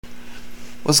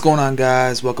What's going on,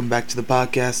 guys? Welcome back to the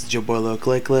podcast. It's your boy Lil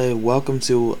Clay Clay. Welcome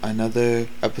to another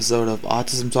episode of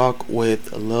Autism Talk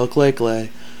with Lil Clay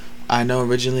Clay. I know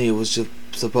originally it was just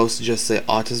supposed to just say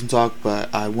Autism Talk,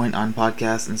 but I went on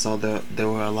podcast and saw that there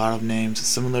were a lot of names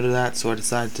similar to that, so I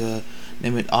decided to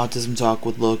name it Autism Talk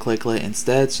with Lil Clay Clay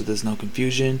instead, so there's no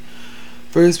confusion.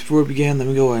 First, before we begin, let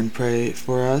me go ahead and pray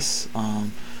for us.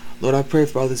 Lord, I pray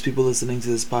for all these people listening to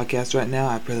this podcast right now.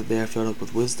 I pray that they are filled up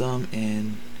with wisdom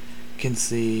and can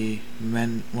see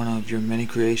one of your many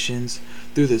creations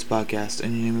through this podcast.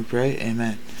 In your name we pray,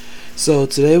 amen. So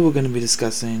today we're going to be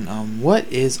discussing what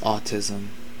is autism,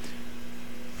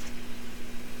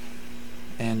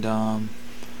 and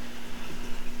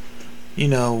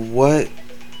what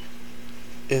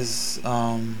is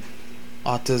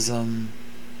autism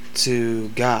to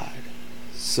God.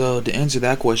 So to answer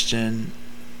that question,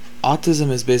 autism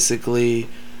is basically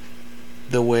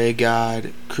the way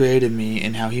God created me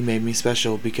and how He made me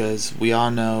special, because we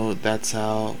all know that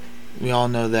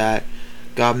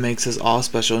God makes us all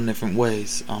special in different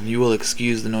ways. You will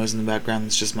excuse the noise in the background.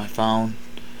 It's just my phone.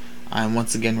 I'm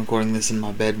once again recording this in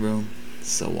my bedroom.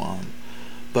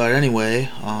 But anyway,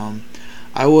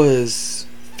 I was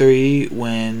 3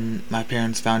 when my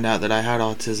parents found out that I had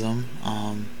autism,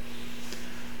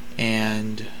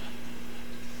 and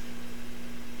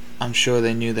I'm sure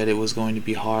they knew that it was going to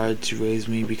be hard to raise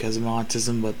me because of my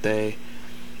autism, but they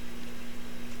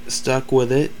stuck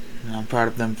with it, and I'm proud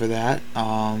of them for that.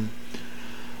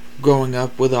 Growing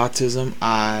up with autism,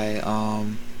 I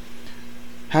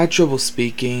had trouble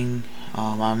speaking.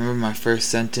 I remember my first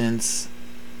sentence.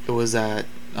 It was at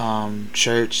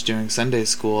church during Sunday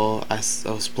school. I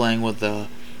was playing with a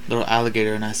little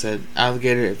alligator, and I said,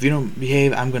 "Alligator, if you don't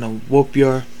behave, I'm gonna whoop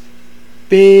your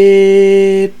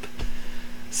beep."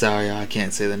 Sorry, I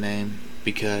can't say the name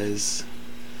because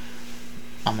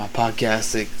on my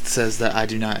podcast it says that I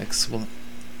do not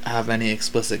have any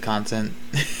explicit content.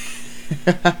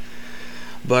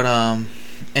 But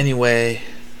anyway,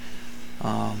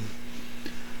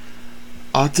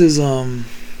 autism,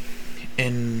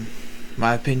 in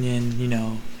my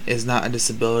opinion, is not a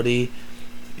disability.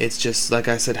 It's just, like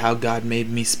I said, how God made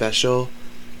me special.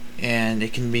 And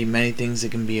it can be many things.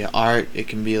 It can be art. It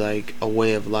can be like a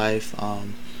way of life.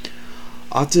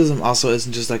 Autism also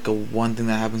isn't just like a one thing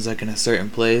that happens like in a certain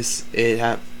place.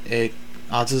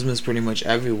 Autism is pretty much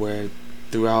everywhere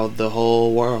throughout the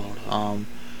whole world.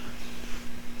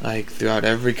 Like throughout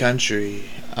every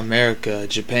country: America,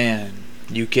 Japan,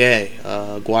 UK,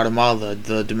 Guatemala,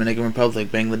 the Dominican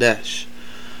Republic, Bangladesh.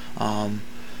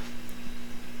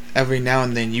 Every now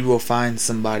and then you will find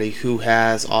somebody who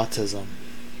has autism.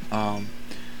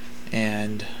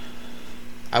 And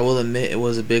I will admit it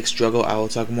was a big struggle. I will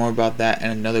talk more about that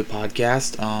in another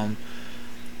podcast.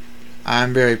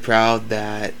 I'm very proud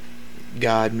that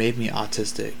God made me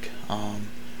autistic,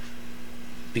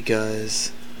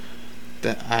 because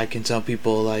that I can tell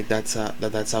people like that's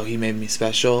how He made me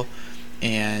special,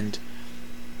 and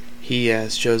He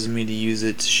has chosen me to use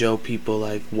it to show people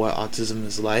like what autism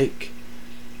is like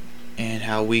and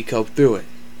how we cope through it.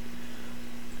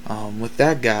 With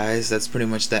that, guys, that's pretty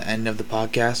much the end of the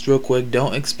podcast. Real quick,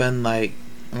 don't expect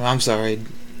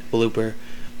blooper.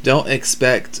 Don't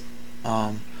expect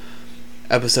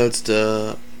episodes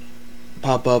to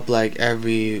pop up like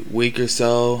every week or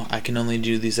so. I can only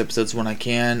do these episodes when I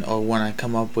can, or when I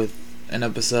come up with an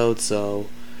episode. So,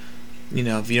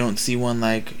 if you don't see one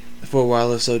like for a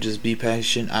while or so, just be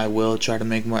patient. I will try to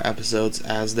make more episodes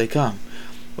as they come.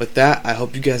 With that, I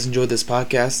hope you guys enjoyed this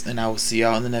podcast, and I will see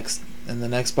y'all in the next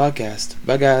podcast.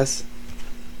 Bye, guys.